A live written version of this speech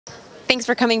thanks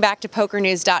for coming back to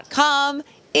PokerNews.com.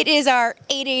 It is our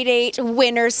 888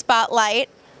 winner spotlight.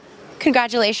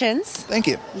 Congratulations. Thank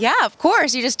you. Yeah, of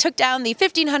course. You just took down the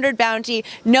 1,500 bounty,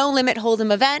 no limit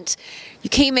hold'em event. You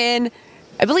came in,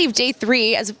 I believe, day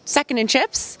 3 as second in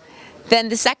chips. Then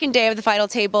the second day of the final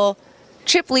table,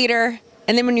 chip leader.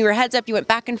 And then when you were heads up, you went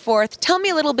back and forth. Tell me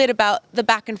a little bit about the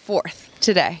back and forth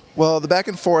today. Well, the back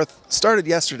and forth started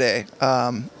yesterday.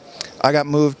 I got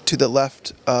moved to the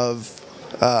left of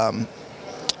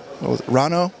what was it,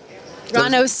 Ranno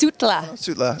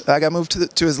Sootla. I got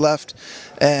moved to his left,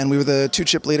 and we were the 2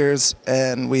 chip leaders,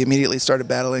 and we immediately started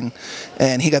battling,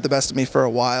 and he got the best of me for a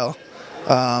while.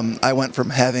 I went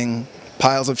from having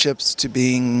piles of chips to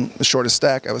being the shortest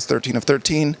stack. I was 13 of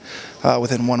 13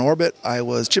 within 1 orbit. I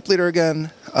was chip leader again.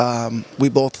 We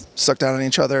both sucked down on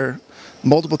each other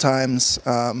multiple times.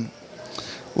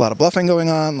 A lot of bluffing going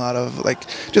on, a lot of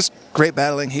just great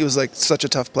battling. He was such a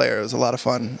tough player. It was a lot of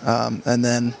fun. And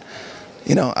then,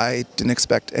 I didn't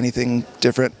expect anything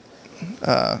different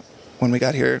when we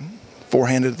got here.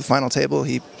 4-handed at the final table.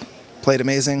 He played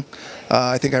amazing.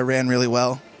 I think I ran really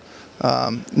well.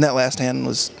 And that last hand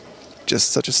was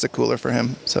just such a stick cooler for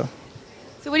him. So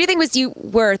what do you think was you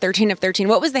were 13 of 13?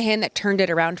 What was the hand that turned it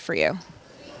around for you?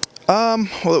 Well,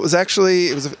 it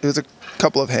was a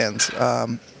couple of hands.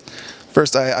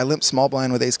 First, I limped small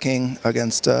blind with ace-king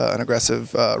against an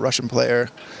aggressive Russian player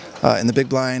in the big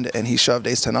blind, and he shoved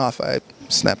ace-10 off. I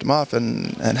snapped him off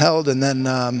and held, and then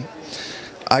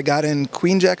I got in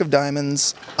queen-jack of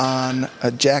diamonds on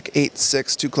a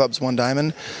jack-8-6, 2 clubs, 1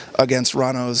 diamond, against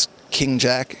Ranno's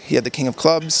king-jack. He had the king of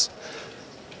clubs.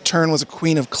 Turn was a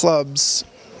queen of clubs,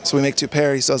 so we make 2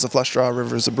 pair. He still has a flush draw,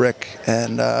 river's a brick,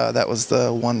 and that was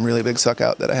the one really big suck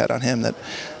out that I had on him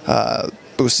that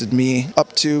boosted me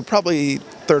up to probably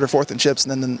 3rd or 4th in chips,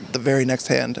 and then the very next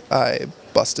hand I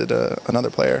busted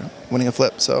another player winning a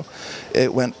flip. So I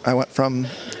went from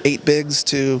 8 bigs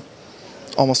to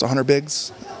almost 100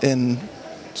 bigs in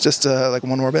just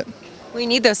 1 orbit. We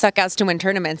need those suck outs to win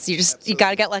tournaments. You got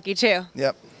to get lucky too.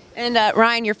 Yep. And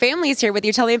Ryan, your family's here with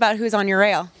you. Tell me about who's on your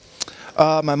rail.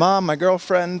 My mom, my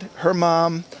girlfriend, her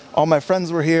mom, all my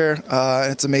friends were here.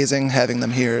 It's amazing having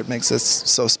them here. It makes this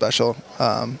so special.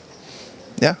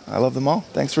 Yeah, I love them all.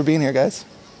 Thanks for being here, guys.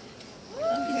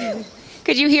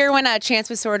 Could you hear when Chance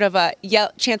was sort of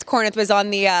Chance Kornuth was on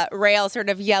the rail, sort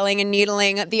of yelling and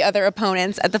needling the other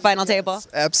opponents at the final table?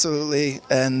 Absolutely,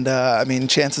 and I mean,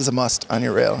 Chance is a must on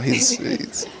your rail.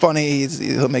 He's funny.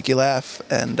 He'll make you laugh,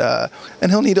 and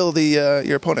he'll needle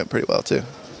your opponent pretty well too.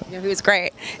 Yeah, he was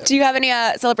great. Do you have any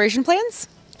celebration plans?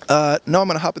 No, I'm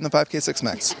gonna hop in the 5K 6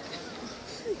 max.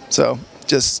 So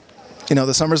just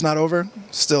the summer's not over.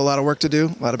 Still a lot of work to do.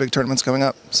 A lot of big tournaments coming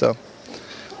up. So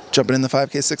jumping in the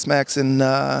 5K 6 max, and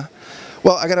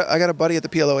well, I got a buddy at the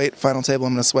PLO 8 final table.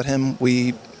 I'm gonna sweat him.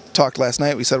 We talked last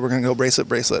night. We said we're gonna go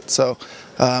bracelet. So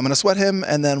I'm gonna sweat him,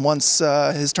 and then once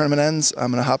his tournament ends, I'm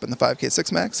gonna hop in the 5K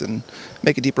 6 max and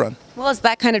make a deep run. Well, it's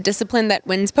that kind of discipline that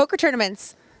wins poker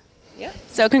tournaments. Yeah.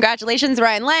 So congratulations,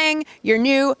 Ryan Leng, your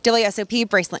new WSOP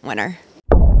bracelet winner.